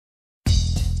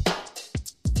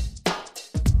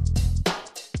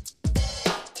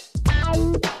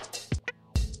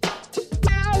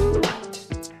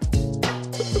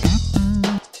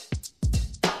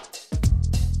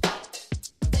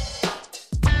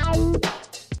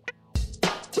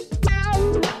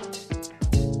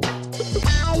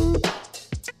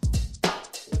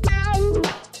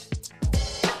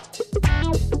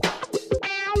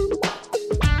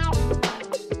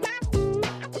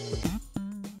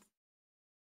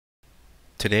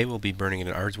Today we'll be burning an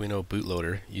Arduino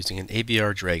bootloader using an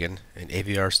AVR Dragon and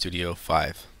AVR Studio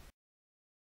 5.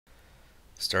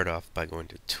 Start off by going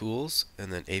to Tools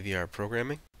and then AVR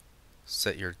Programming.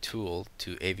 Set your tool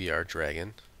to AVR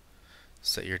Dragon.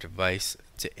 Set your device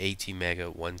to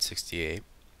ATmega168.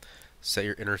 Set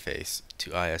your interface to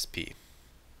ISP.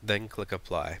 Then click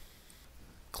Apply.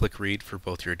 Click Read for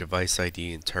both your device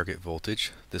ID and target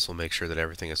voltage. This will make sure that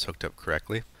everything is hooked up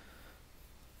correctly.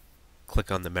 Click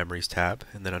on the Memories tab,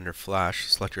 and then under Flash,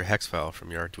 select your hex file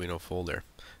from your Arduino folder,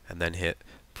 and then hit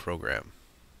Program.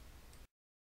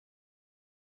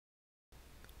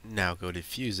 Now go to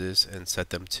Fuses and set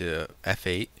them to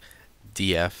F8,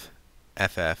 DF,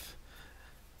 FF,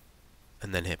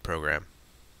 and then hit Program.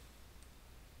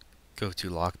 Go to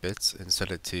Lock Bits and set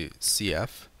it to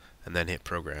CF, and then hit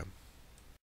Program.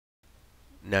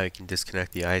 Now you can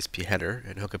disconnect the ISP header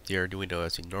and hook up the Arduino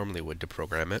as you normally would to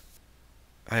program it.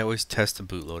 I always test the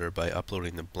bootloader by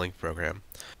uploading the Blink program.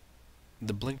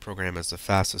 The Blink program is the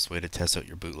fastest way to test out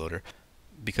your bootloader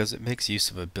because it makes use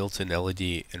of a built-in LED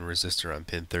and resistor on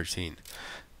pin 13.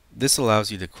 This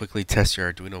allows you to quickly test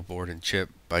your Arduino board and chip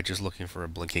by just looking for a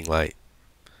blinking light.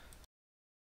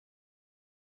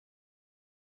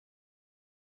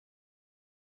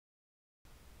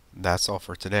 That's all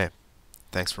for today.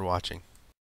 Thanks for watching.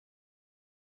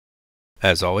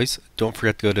 As always, don't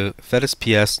forget to go to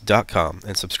fedusps.com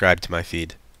and subscribe to my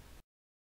feed.